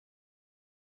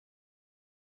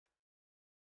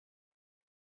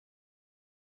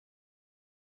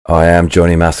I am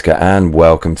Johnny Massacre and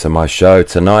welcome to my show.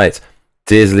 Tonight,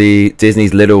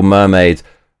 Disney's Little Mermaid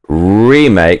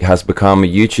remake has become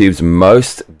YouTube's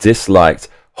most disliked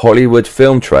Hollywood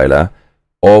film trailer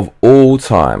of all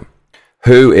time.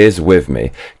 Who is with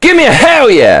me? Give me a hell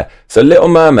yeah! So Little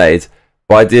Mermaid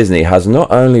by Disney has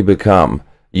not only become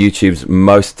YouTube's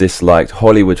most disliked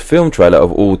Hollywood film trailer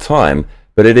of all time,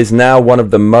 but it is now one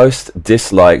of the most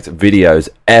disliked videos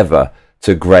ever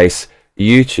to grace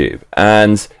YouTube,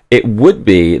 and it would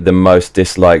be the most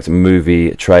disliked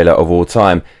movie trailer of all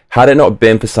time had it not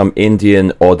been for some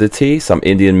Indian oddity, some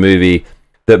Indian movie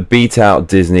that beat out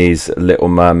Disney's Little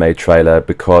Mermaid trailer,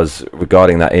 because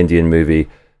regarding that Indian movie,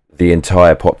 the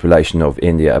entire population of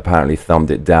India apparently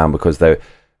thumbed it down because they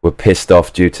were pissed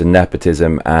off due to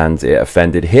nepotism and it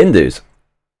offended Hindus.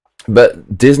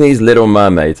 But Disney's Little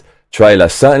Mermaid trailer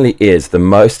certainly is the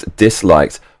most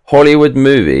disliked Hollywood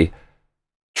movie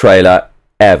trailer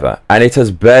ever, and it has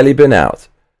barely been out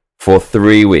for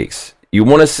 3 weeks. You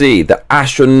want to see the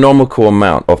astronomical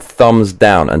amount of thumbs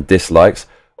down and dislikes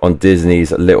on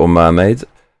Disney's Little Mermaid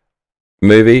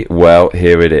movie? Well,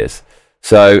 here it is.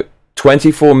 So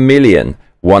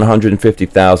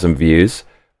 24,150,000 views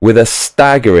with a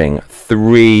staggering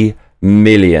 3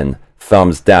 million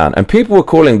thumbs down, and people were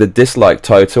calling the dislike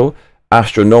total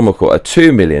astronomical at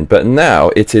 2 million, but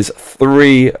now it is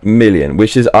 3 million,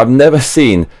 which is, I've never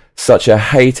seen such a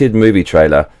hated movie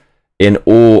trailer in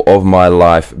all of my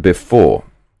life before,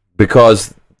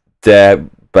 because there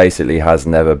basically has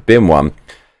never been one.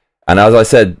 And as I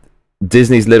said,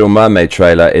 Disney's Little Mermaid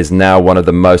trailer is now one of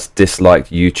the most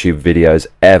disliked YouTube videos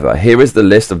ever. Here is the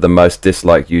list of the most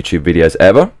disliked YouTube videos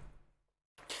ever.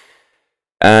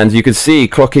 And you can see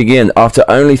clocking in after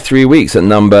only 3 weeks at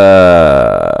number...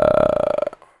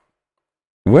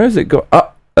 Where has it got?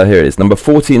 Here it is. Number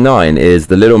 49 is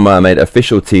the Little Mermaid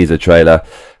official teaser trailer,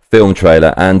 film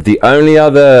trailer. And the only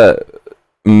other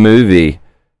movie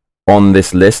on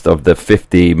this list of the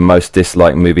 50 most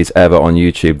disliked movies ever on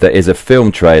YouTube that is a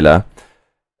film trailer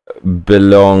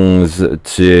belongs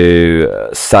to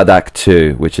Sadak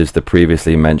 2, which is the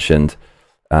previously mentioned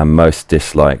most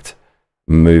disliked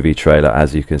movie trailer,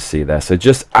 as you can see there. So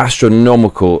just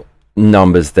astronomical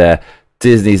numbers there.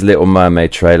 Disney's Little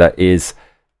Mermaid trailer is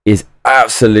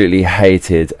absolutely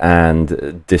hated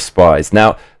and despised.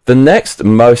 Now, the next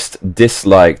most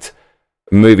disliked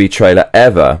movie trailer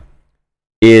ever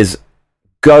is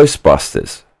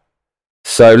Ghostbusters.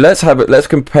 So let's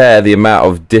compare the amount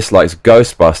of dislikes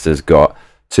Ghostbusters got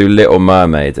to Little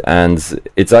Mermaid, and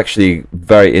it's actually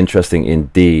very interesting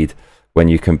indeed when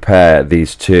you compare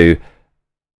these two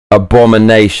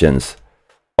abominations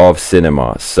of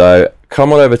cinema. So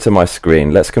come on over to my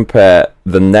screen. Let's compare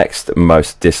the next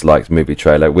most disliked movie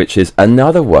trailer, which is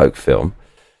another woke film,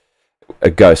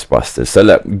 Ghostbusters. So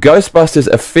look, Ghostbusters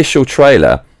official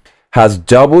trailer has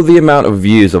double the amount of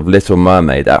views of Little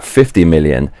Mermaid at 50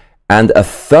 million and a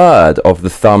third of the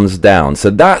thumbs down.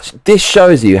 So this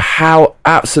shows you how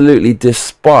absolutely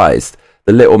despised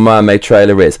the Little Mermaid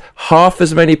trailer is. Half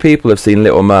as many people have seen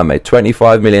Little Mermaid,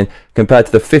 25 million, compared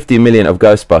to the 50 million of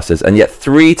Ghostbusters, and yet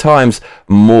 3 times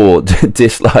more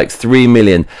dislikes, 3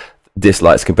 million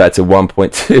dislikes compared to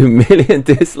 1.2 million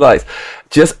dislikes.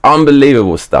 Just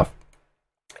unbelievable stuff.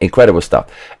 Incredible stuff.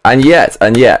 And yet,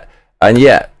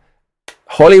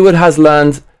 Hollywood has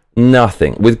learned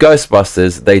nothing. With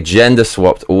Ghostbusters, they gender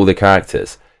swapped all the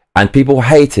characters, and people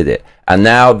hated it. And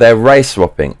now they're race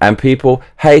swapping, and people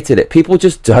hated it. People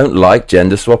just don't like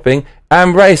gender swapping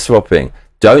and race swapping.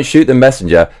 Don't shoot the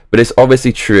messenger, but it's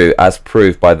obviously true, as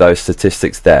proved by those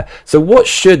statistics there. So what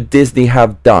should Disney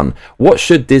have done? What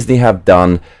should Disney have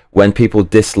done when people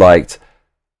disliked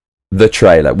the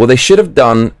trailer? Well, they should have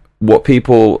done what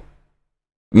people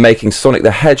making Sonic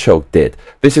the Hedgehog did.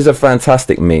 This is a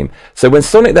fantastic meme. So when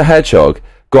Sonic the Hedgehog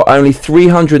got only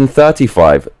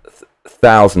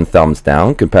 335,000 thumbs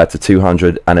down compared to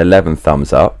 211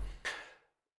 thumbs up,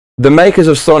 the makers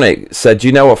of Sonic said,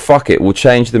 you know what, fuck it, we'll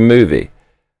change the movie.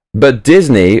 But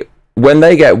Disney, when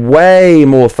they get way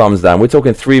more thumbs down, we're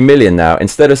talking 3 million now,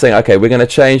 instead of saying, okay, we're going to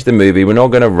change the movie, we're not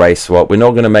going to race swap, we're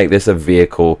not going to make this a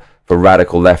vehicle for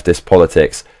radical leftist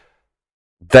politics,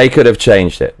 they could have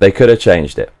changed it. They could have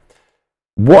changed it.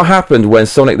 What happened when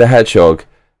Sonic the Hedgehog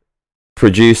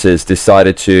producers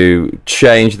decided to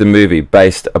change the movie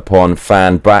based upon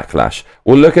fan backlash?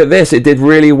 Well, look at this. It did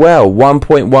really well.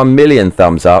 1.1 million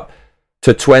thumbs up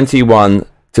to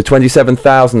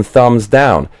 27,000 thumbs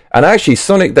down. And actually,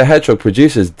 Sonic the Hedgehog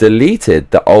producers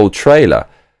deleted the old trailer.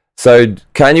 So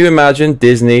can you imagine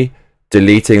Disney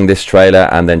deleting this trailer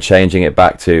and then changing it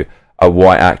back to a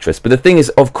white actress? But the thing is,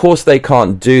 of course, they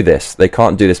can't do this. They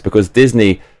can't do this because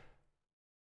Disney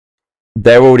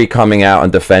they're already coming out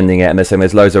and defending it, and they're saying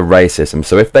there's loads of racism.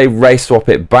 So if they race swap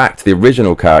it back to the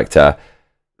original character,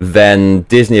 then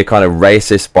Disney are kind of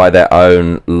racist by their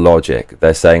own logic.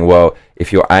 They're saying, well,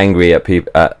 if you're angry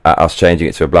at us changing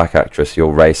it to a black actress,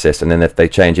 you're racist. And then if they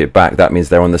change it back, that means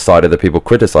they're on the side of the people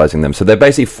criticizing them. So they're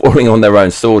basically falling on their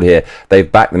own sword here.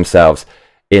 They've backed themselves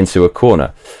into a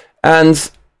corner.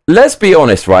 And let's be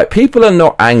honest, right? People are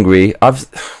not angry.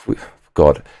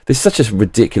 God, this is such a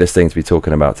ridiculous thing to be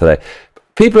talking about today.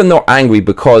 People are not angry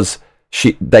because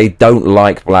they don't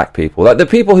like black people. Like, the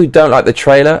people who don't like the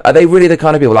trailer, are they really the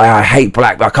kind of people like, I hate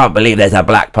black, I can't believe there's a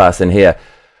black person here?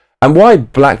 And why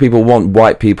black people want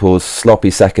white people's sloppy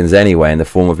seconds anyway in the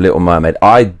form of Little Mermaid,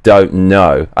 I don't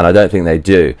know, and I don't think they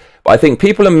do. But I think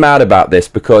people are mad about this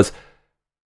because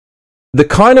the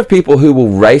kind of people who will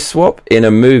race swap in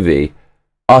a movie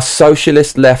are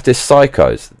socialist leftist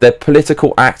psychos. They're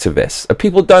political activists. And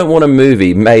people don't want a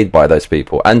movie made by those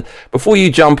people. And before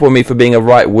you jump on me for being a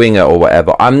right winger or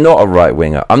whatever, I'm not a right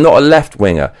winger. I'm not a left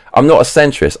winger. I'm not a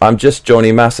centrist. I'm just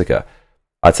Johnny Massacre.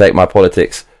 I take my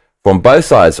politics from both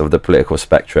sides of the political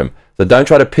spectrum. So don't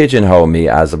try to pigeonhole me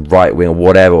as a right wing or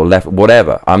whatever, or left,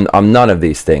 whatever. I'm none of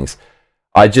these things.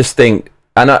 I just think,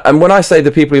 and when I say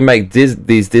the people who make these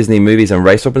Disney movies and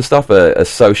race up and stuff are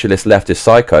socialist leftist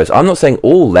psychos, I'm not saying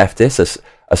all leftists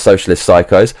are socialist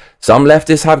psychos. Some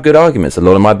leftists have good arguments. A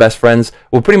lot of my best friends,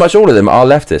 well, pretty much all of them are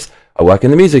leftists. I work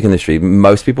in the music industry.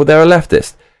 Most people there are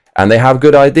leftists, and they have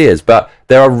good ideas. But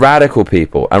there are radical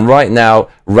people, and right now,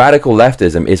 radical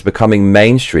leftism is becoming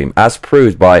mainstream, as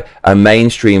proved by a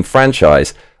mainstream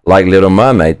franchise like Little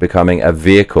Mermaid becoming a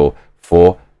vehicle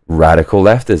for radical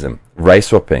leftism, race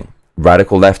swapping.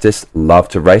 Radical leftists love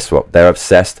to race swap. They're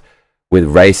obsessed with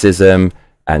racism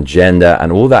and gender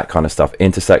and all that kind of stuff,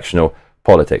 intersectional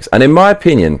politics. And in my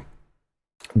opinion,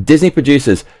 Disney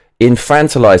producers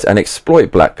infantilize and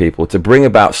exploit black people to bring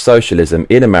about socialism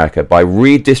in America by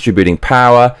redistributing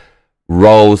power,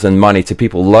 roles, and money to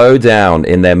people low down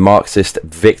in their Marxist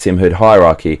victimhood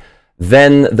hierarchy.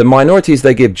 Then the minorities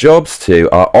they give jobs to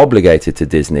are obligated to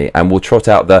Disney and will trot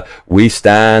out the "we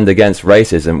stand against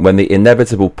racism" when the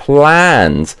inevitable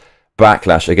planned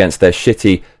backlash against their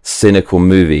shitty, cynical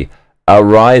movie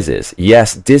arises.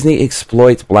 Yes, Disney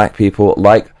exploits black people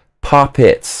like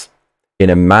puppets in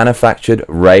a manufactured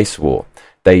race war.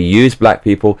 They use black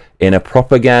people in a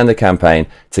propaganda campaign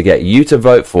to get you to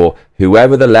vote for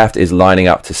whoever the left is lining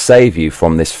up to save you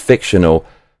from this fictional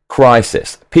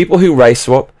crisis. People who race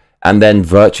swap and then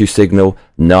virtue signal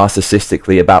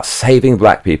narcissistically about saving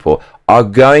black people are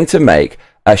going to make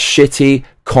a shitty,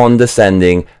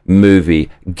 condescending movie,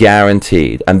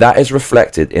 guaranteed. And that is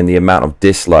reflected in the amount of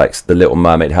dislikes The Little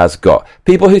Mermaid has got.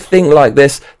 People who think like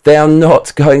this, they are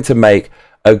not going to make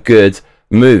a good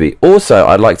movie. Also,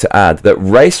 I'd like to add that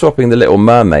race swapping The Little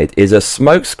Mermaid is a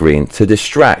smokescreen to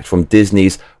distract from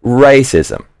Disney's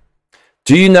racism.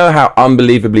 Do you know how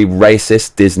unbelievably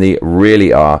racist Disney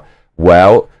really are?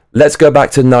 Well, let's go back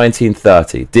to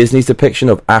 1930. Disney's depiction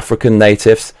of African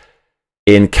natives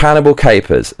in Cannibal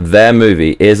Capers, their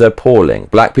movie, is appalling.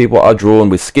 Black people are drawn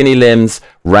with skinny limbs,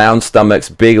 round stomachs,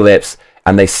 big lips,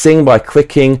 and they sing by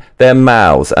clicking their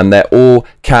mouths, and they're all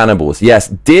cannibals. Yes,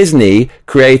 Disney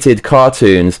created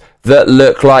cartoons that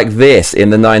look like this in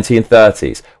the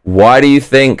 1930s. Why do you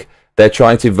think they're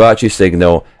trying to virtue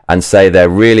signal and say they're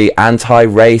really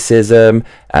anti-racism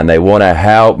and they want to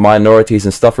help minorities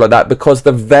and stuff like that? Because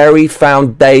the very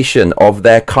foundation of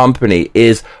their company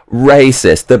is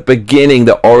racist. The beginning,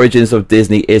 the origins of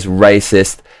Disney is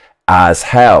racist as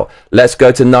hell. Let's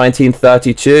go to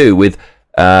 1932 with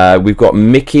we've got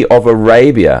Mickey of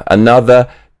Arabia, another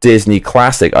Disney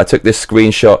classic. I took this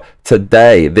screenshot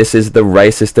today. This is the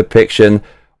racist depiction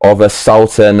of a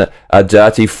sultan, a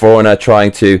dirty foreigner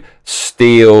trying to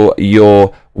steal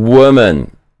your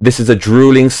woman. This is a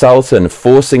drooling sultan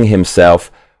forcing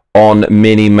himself on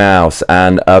Minnie Mouse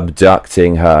and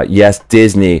abducting her. Yes,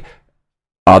 Disney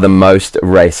are the most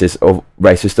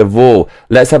racist of all.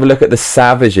 Let's have a look at the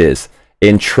savages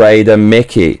in Trader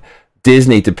Mickey.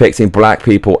 Disney depicting black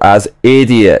people as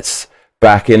idiots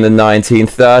back in the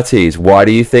 1930s. Why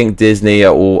do you think Disney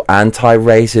are all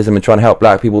anti-racism and trying to help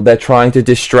black people? They're trying to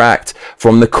distract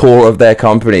from the core of their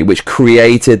company, which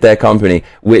created their company,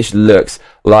 which looks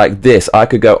like this. I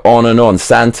could go on and on.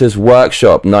 Santa's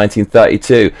Workshop,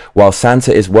 1932. While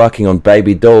Santa is working on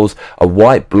baby dolls, a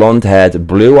white blonde-haired,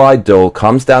 blue-eyed doll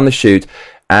comes down the chute,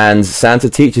 and Santa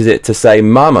teaches it to say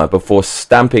mama before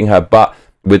stamping her butt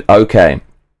with okay.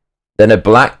 Then a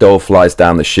black doll flies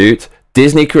down the chute.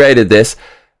 Disney created this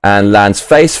and lands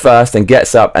face first and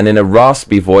gets up and in a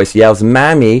raspy voice yells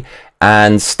 "Mammy,"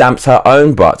 and stamps her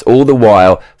own butt. All the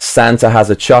while, Santa has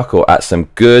a chuckle at some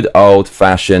good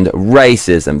old-fashioned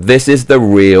racism. This is the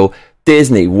real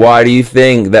Disney. Why do you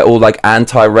think they're all like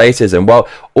anti-racism? Well,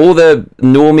 all the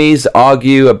normies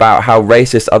argue about how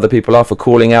racist other people are for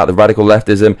calling out the radical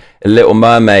leftism in Little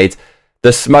Mermaid. The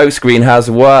smokescreen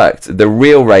has worked. The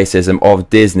real racism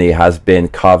of Disney has been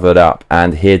covered up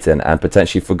and hidden and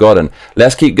potentially forgotten.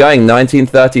 Let's keep going.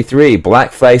 1933,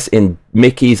 blackface in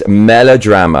Mickey's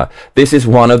melodrama. This is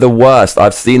one of the worst.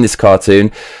 I've seen this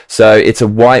cartoon. So it's a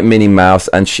white Minnie Mouse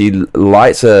and she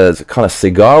lights a kind of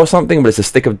cigar or something, but it's a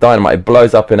stick of dynamite. It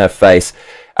blows up in her face.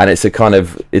 And it's a kind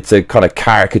of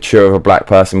caricature of a black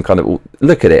person. Kind of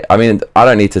look at it. I mean, I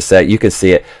don't need to say it. You can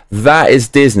see it. That is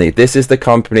Disney. This is the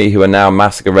company who are now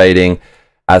masquerading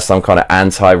as some kind of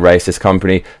anti-racist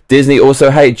company. Disney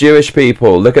also hate Jewish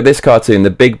people. Look at this cartoon,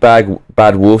 the big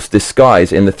bad wolf's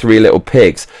disguise in the Three Little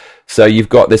Pigs. So you've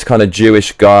got this kind of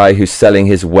Jewish guy who's selling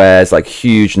his wares, like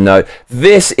huge note.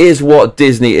 This is what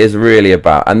Disney is really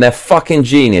about. And they're fucking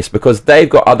genius because they've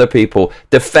got other people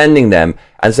defending them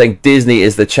and saying Disney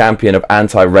is the champion of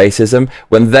anti-racism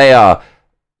when they are,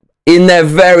 in their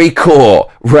very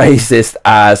core, racist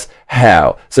as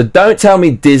hell. So don't tell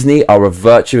me Disney are a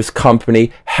virtuous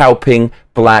company helping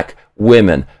black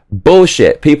women.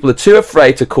 Bullshit. People are too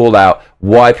afraid to call out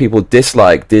why people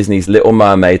dislike Disney's Little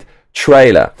Mermaid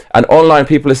trailer. And online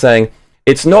people are saying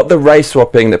it's not the race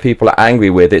swapping that people are angry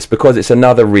with, it's because it's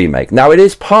another remake. Now it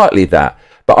is partly that,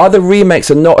 but other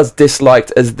remakes are not as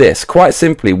disliked as this. Quite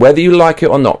simply, whether you like it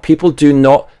or not, people do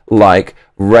not like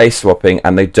race swapping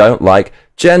and they don't like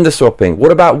gender swapping.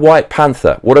 What about White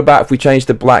Panther? What about if we change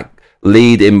the black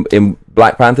lead in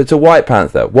Black Panther to White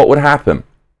Panther? What would happen?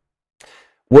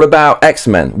 What about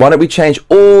X-Men? Why don't we change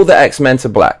all the X-Men to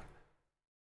black?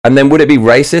 And then would it be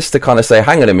racist to kind of say,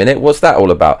 hang on a minute, what's that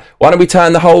all about? Why don't we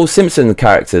turn the whole Simpson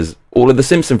characters, all of the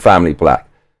Simpson family black?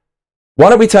 Why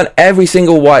don't we turn every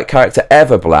single white character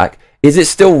ever black? Is it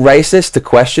still racist to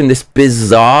question this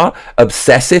bizarre,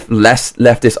 obsessive,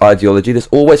 leftist ideology that's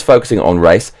always focusing on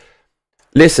race?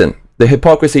 Listen, the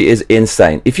hypocrisy is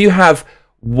insane. If you have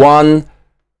one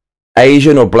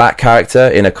Asian or black character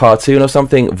in a cartoon or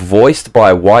something voiced by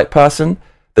a white person,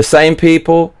 the same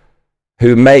people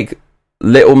who make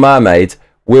Little Mermaid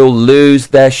will lose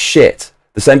their shit.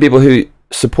 The same people who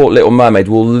support Little Mermaid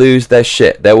will lose their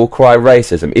shit. They will cry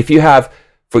racism. If you have,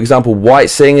 for example,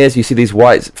 white singers, you see these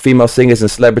white female singers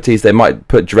and celebrities, they might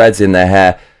put dreads in their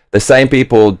hair. The same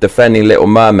people defending Little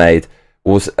Mermaid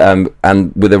will,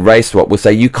 and with a race swap will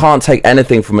say, you can't take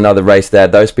anything from another race there.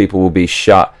 Those people will be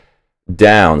shut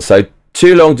down. So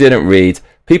too long didn't read.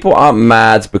 People aren't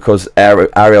mad because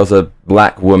Ariel's a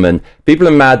black woman. People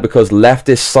are mad because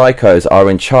leftist psychos are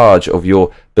in charge of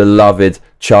your beloved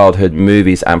childhood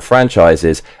movies and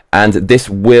franchises. And this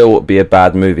will be a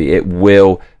bad movie. It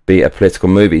will be a political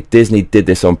movie. Disney did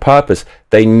this on purpose.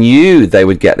 They knew they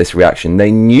would get this reaction.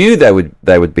 They knew there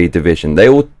would be division. They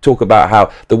all talk about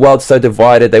how the world's so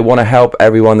divided. They want to help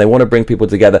everyone. They want to bring people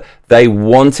together. They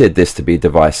wanted this to be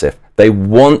divisive. They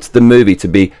want the movie to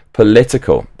be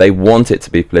political. They want it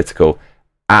to be political.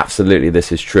 Absolutely,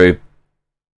 this is true.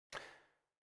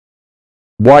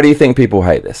 Why do you think people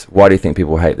hate this? Why do you think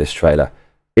people hate this trailer?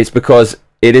 It's because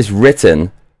it is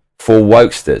written for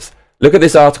wokesters. Look at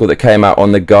this article that came out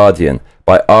on The Guardian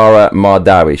by Ara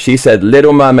Mardawi. She said,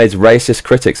 Little Mermaid's racist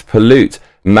critics pollute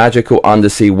magical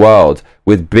undersea world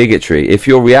with bigotry. If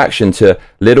your reaction to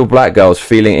little black girls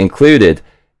feeling included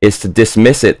is to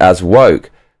dismiss it as woke,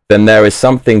 then there is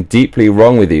something deeply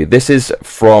wrong with you. This is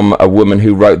from a woman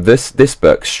who wrote this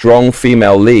book, Strong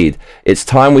Female Lead. It's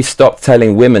time we stopped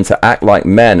telling women to act like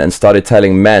men and started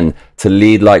telling men to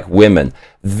lead like women.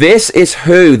 This is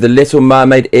who The Little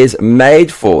Mermaid is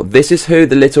made for. This is who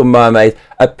The Little Mermaid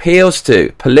appeals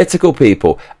to. Political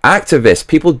people, activists.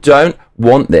 People don't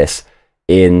want this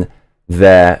in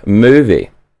their movie.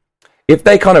 If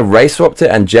they kind of race swapped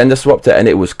it and gender swapped it and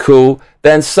it was cool,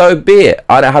 then so be it.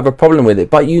 I don't have a problem with it.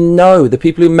 But you know, the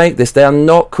people who make this, they are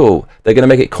not cool. They're going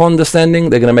to make it condescending.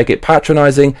 They're going to make it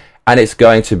patronizing. And it's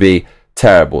going to be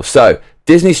terrible. So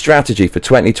Disney's strategy for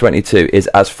 2022 is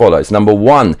as follows. Number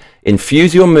one,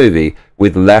 infuse your movie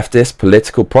with leftist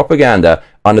political propaganda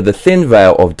under the thin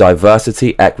veil of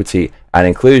diversity, equity, and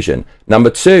inclusion.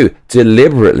 Number two,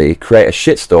 deliberately create a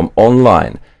shitstorm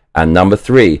online. And number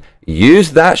three,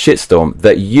 use that shitstorm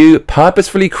that you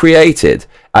purposefully created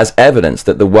as evidence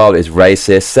that the world is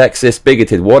racist, sexist,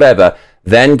 bigoted, whatever,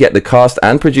 then get the cast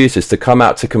and producers to come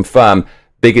out to confirm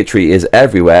bigotry is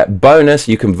everywhere. Bonus,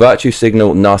 you can virtue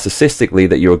signal narcissistically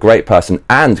that you're a great person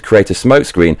and create a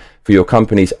smokescreen for your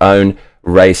company's own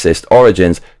racist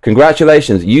origins.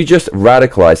 Congratulations, you just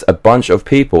radicalized a bunch of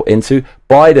people into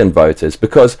Biden voters.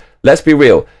 Because let's be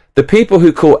real, the people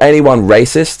who call anyone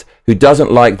racist, who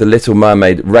doesn't like the Little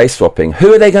Mermaid race swapping,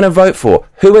 who are they going to vote for?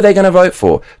 Who are they going to vote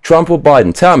for? Trump or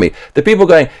Biden? Tell me. The people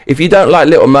going, if you don't like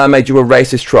Little Mermaid, you're a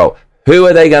racist troll. Who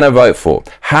are they going to vote for?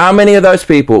 How many of those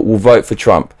people will vote for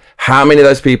Trump? How many of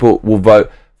those people will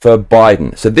vote for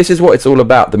Biden? So this is what it's all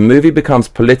about. The movie becomes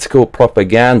political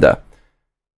propaganda.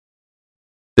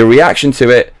 The reaction to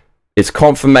it is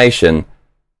confirmation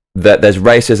that there's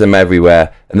racism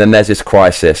everywhere, and then there's this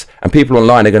crisis, and people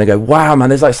online are going to go, wow, man,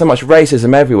 there's like so much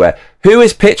racism everywhere. Who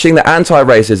is pitching the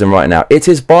anti-racism right now? It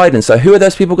is Biden. So who are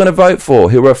those people going to vote for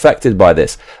who are affected by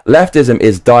this? Leftism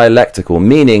is dialectical,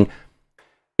 meaning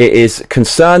it is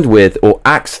concerned with or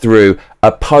acts through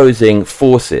opposing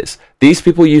forces. These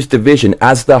people use division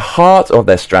as the heart of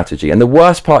their strategy, and the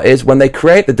worst part is when they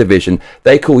create the division,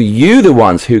 they call you the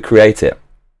ones who create it.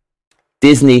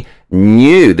 Disney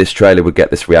knew this trailer would get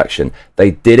this reaction.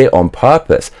 They did it on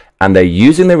purpose, and they're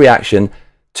using the reaction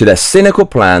to their cynical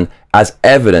plan as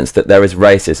evidence that there is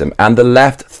racism. And the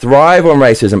left thrive on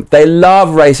racism. They love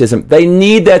racism. They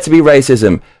need there to be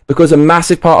racism because a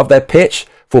massive part of their pitch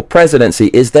for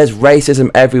presidency is there's racism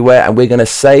everywhere and we're going to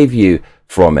save you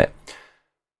from it.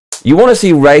 You want to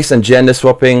see race and gender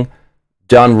swapping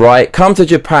done right? Come to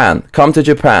Japan. Come to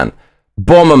Japan.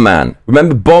 Bomberman.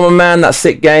 Remember Bomberman, that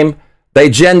sick game? They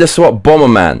gender swap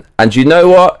Bomberman. And you know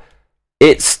what?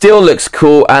 It still looks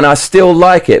cool and I still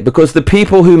like it because the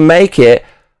people who make it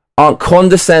aren't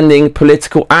condescending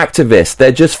political activists.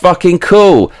 They're just fucking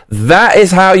cool. That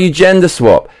is how you gender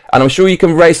swap. And I'm sure you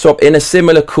can race swap in a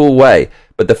similar cool way.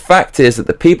 But the fact is that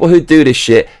the people who do this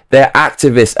shit, they're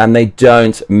activists and they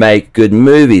don't make good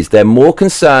movies. They're more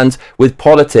concerned with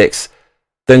politics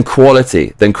than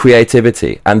quality, than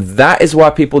creativity. And that is why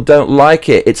people don't like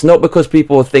it. It's not because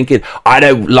people are thinking, I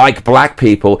don't like black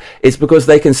people. It's because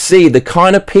they can see the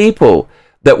kind of people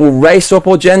that will race swap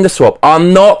or gender swap are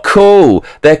not cool.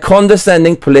 They're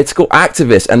condescending political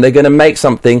activists and they're going to make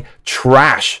something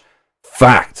trash.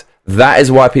 Fact. That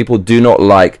is why people do not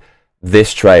like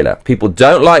this trailer. People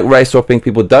don't like race swapping.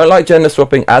 People don't like gender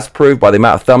swapping, as proved by the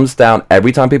amount of thumbs down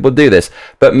every time people do this.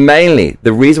 But mainly,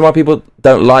 the reason why people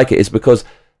don't like it is because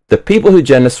the people who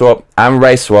gender swap and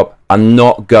race swap are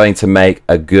not going to make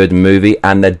a good movie,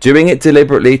 and they're doing it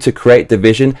deliberately to create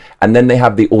division, and then they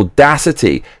have the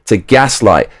audacity to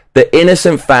gaslight the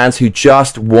innocent fans who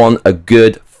just want a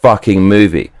good fucking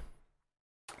movie.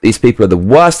 These people are the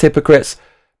worst hypocrites,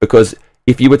 because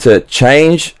if you were to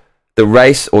change the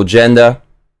race or gender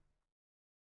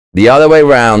the other way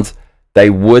round, they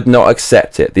would not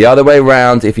accept it. The other way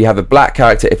round, if you have a black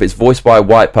character, if it's voiced by a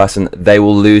white person, they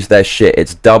will lose their shit.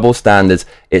 It's double standards.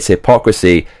 It's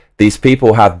hypocrisy. These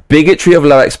people have bigotry of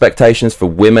low expectations for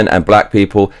women and black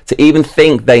people to even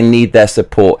think they need their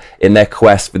support in their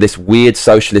quest for this weird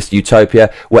socialist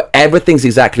utopia where everything's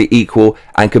exactly equal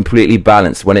and completely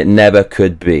balanced when it never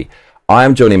could be. I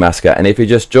am Johnny Massacre, and if you're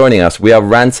just joining us, we are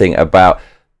ranting about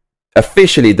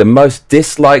officially the most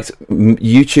disliked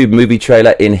YouTube movie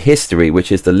trailer in history,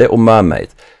 which is The Little Mermaid.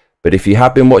 But if you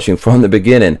have been watching from the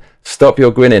beginning, stop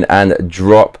your grinning and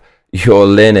drop your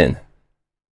linen.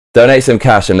 Donate some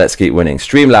cash and let's keep winning.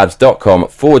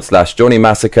 Streamlabs.com/Johnny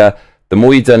Massacre. The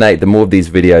more you donate, the more of these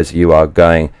videos you are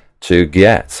going to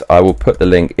get. I will put the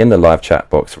link in the live chat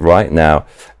box right now.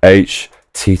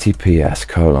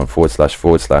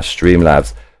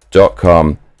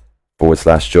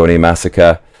 https://streamlabs.com/Johnny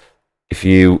Massacre. If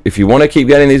you want to keep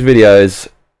getting these videos,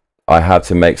 I have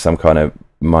to make some kind of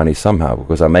money somehow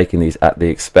because I'm making these at the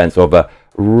expense of a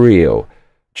real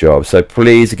job. So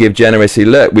please give generously.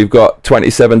 Look, we've got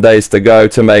 27 days to go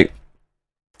to make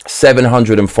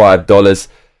 $705.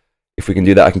 If we can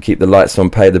do that, I can keep the lights on,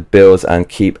 pay the bills, and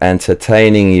keep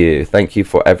entertaining you. Thank you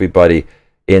for everybody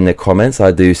in the comments.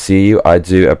 I do see you. I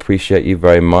do appreciate you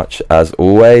very much, as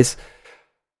always.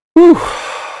 Whew.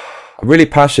 I'm really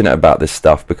passionate about this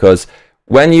stuff because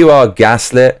when you are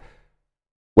gaslit,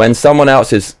 when someone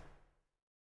else is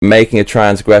making a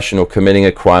transgression or committing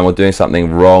a crime or doing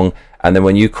something wrong, and then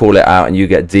when you call it out and you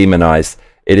get demonized,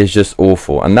 it is just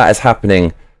awful. And that is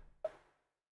happening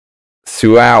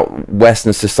throughout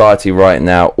Western society right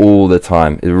now all the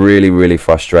time. It's really, really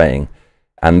frustrating.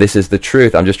 And this is the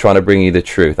truth. I'm just trying to bring you the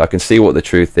truth. I can see what the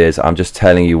truth is. I'm just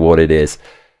telling you what it is.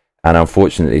 And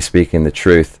unfortunately, speaking the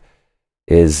truth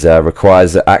is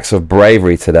requires acts of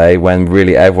bravery today when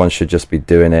really everyone should just be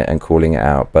doing it and calling it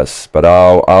out. But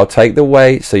I'll take the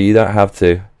weight so you don't have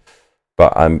to.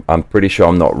 But I'm pretty sure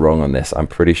I'm not wrong on this. I'm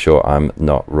pretty sure I'm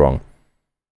not wrong.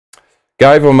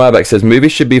 Gary Von Merbeck says,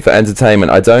 movies should be for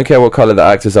entertainment. I don't care what colour the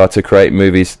actors are. To create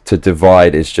movies to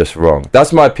divide is just wrong.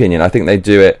 That's my opinion. I think they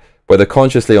do it, whether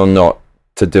consciously or not,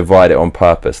 to divide it on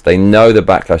purpose. They know the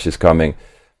backlash is coming.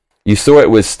 You saw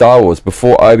it with Star Wars.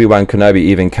 Before Obi-Wan Kenobi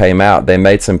even came out, they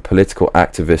made some political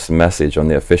activist message on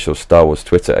the official Star Wars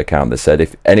Twitter account that said,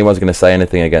 if anyone's going to say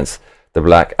anything against the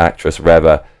black actress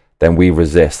Reva, then we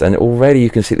resist. And already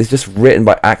you can see it's just written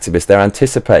by activists. They're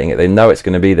anticipating it. They know it's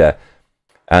going to be there.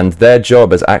 And their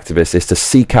job as activists is to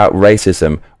seek out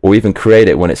racism or even create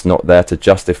it when it's not there to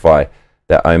justify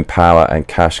their own power and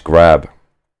cash grab.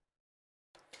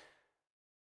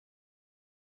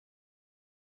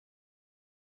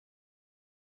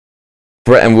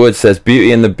 Bretton Woods says,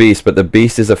 Beauty and the Beast, but the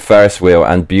Beast is a Ferris wheel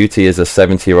and Beauty is a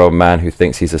 70-year-old man who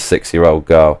thinks he's a 6-year-old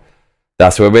girl.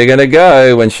 That's where we're going to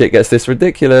go when shit gets this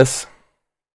ridiculous.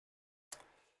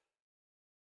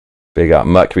 Big up.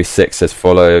 Mercury6 says,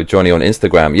 follow Johnny on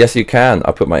Instagram. Yes, you can.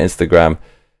 I put my Instagram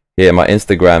here. My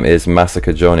Instagram is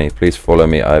Massacre Johnny. Please follow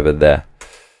me over there.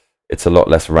 It's a lot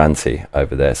less ranty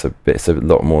over there. It's a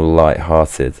lot more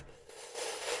light-hearted.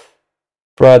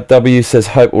 Brad W says,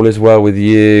 hope all is well with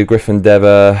you. Griffin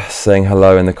Dever saying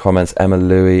hello in the comments. Emma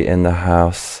Louie in the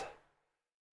house.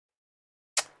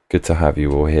 Good to have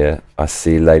you all here. I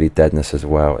see Lady Deadness as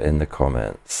well in the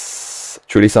comments.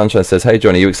 Truly Sunshine says, hey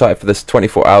Johnny, you excited for this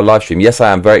 24-hour live stream? Yes,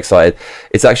 I am very excited.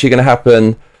 It's actually going to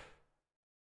happen.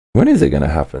 When is it going to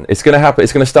happen? It's going to happen.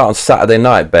 It's going to start on Saturday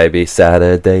night, baby.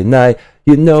 Saturday night.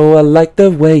 You know I like the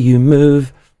way you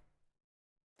move.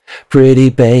 Pretty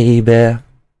baby.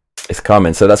 It's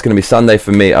coming. So that's going to be Sunday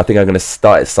for me. I think I'm going to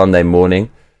start it Sunday morning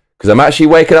because I'm actually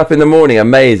waking up in the morning.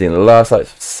 Amazing. The last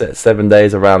 7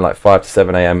 days around 5 to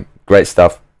 7 a.m. Great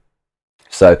stuff.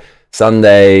 So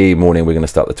Sunday morning we're going to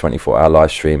start the 24-hour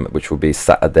live stream, which will be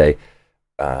Saturday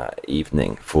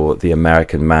evening for the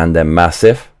American Man Them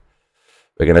Massive.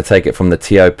 We're going to take it from the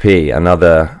TOP,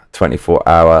 another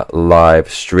 24-hour live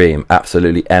stream.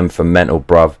 Absolutely M for mental,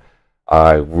 bruv.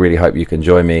 I really hope you can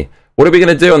join me. What are we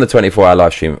going to do on the 24-hour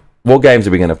live stream? What games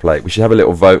are we going to play? We should have a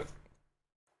little vote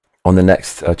on the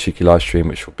next cheeky live stream,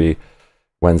 which will be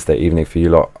Wednesday evening for you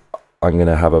lot. I'm going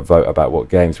to have a vote about what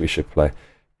games we should play.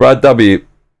 Brad W,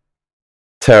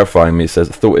 terrifying me, says,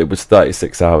 I thought it was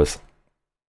 36 hours.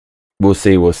 We'll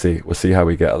see. We'll see how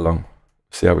we get along.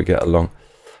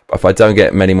 But if I don't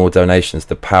get many more donations,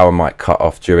 the power might cut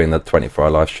off during the 24-hour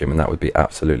live stream, and that would be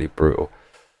absolutely brutal.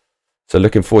 So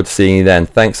looking forward to seeing you then.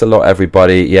 Thanks a lot,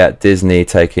 everybody. Yeah, Disney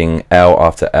taking L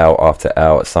after L after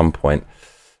L. At some point,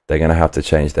 they're going to have to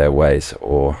change their ways,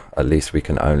 or at least we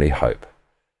can only hope,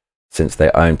 since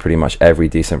they own pretty much every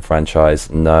decent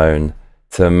franchise known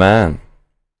to man.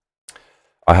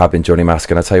 I have been Johnny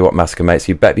Massacre, and I tell you what, Massacre mates,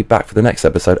 you better be back for the next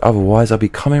episode. Otherwise, I'll be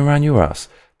coming around your ass.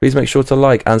 Please make sure to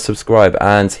like and subscribe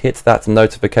and hit that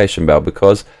notification bell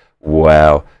because,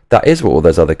 well, that is what all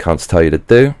those other cunts tell you to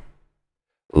do.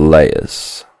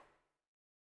 Layers.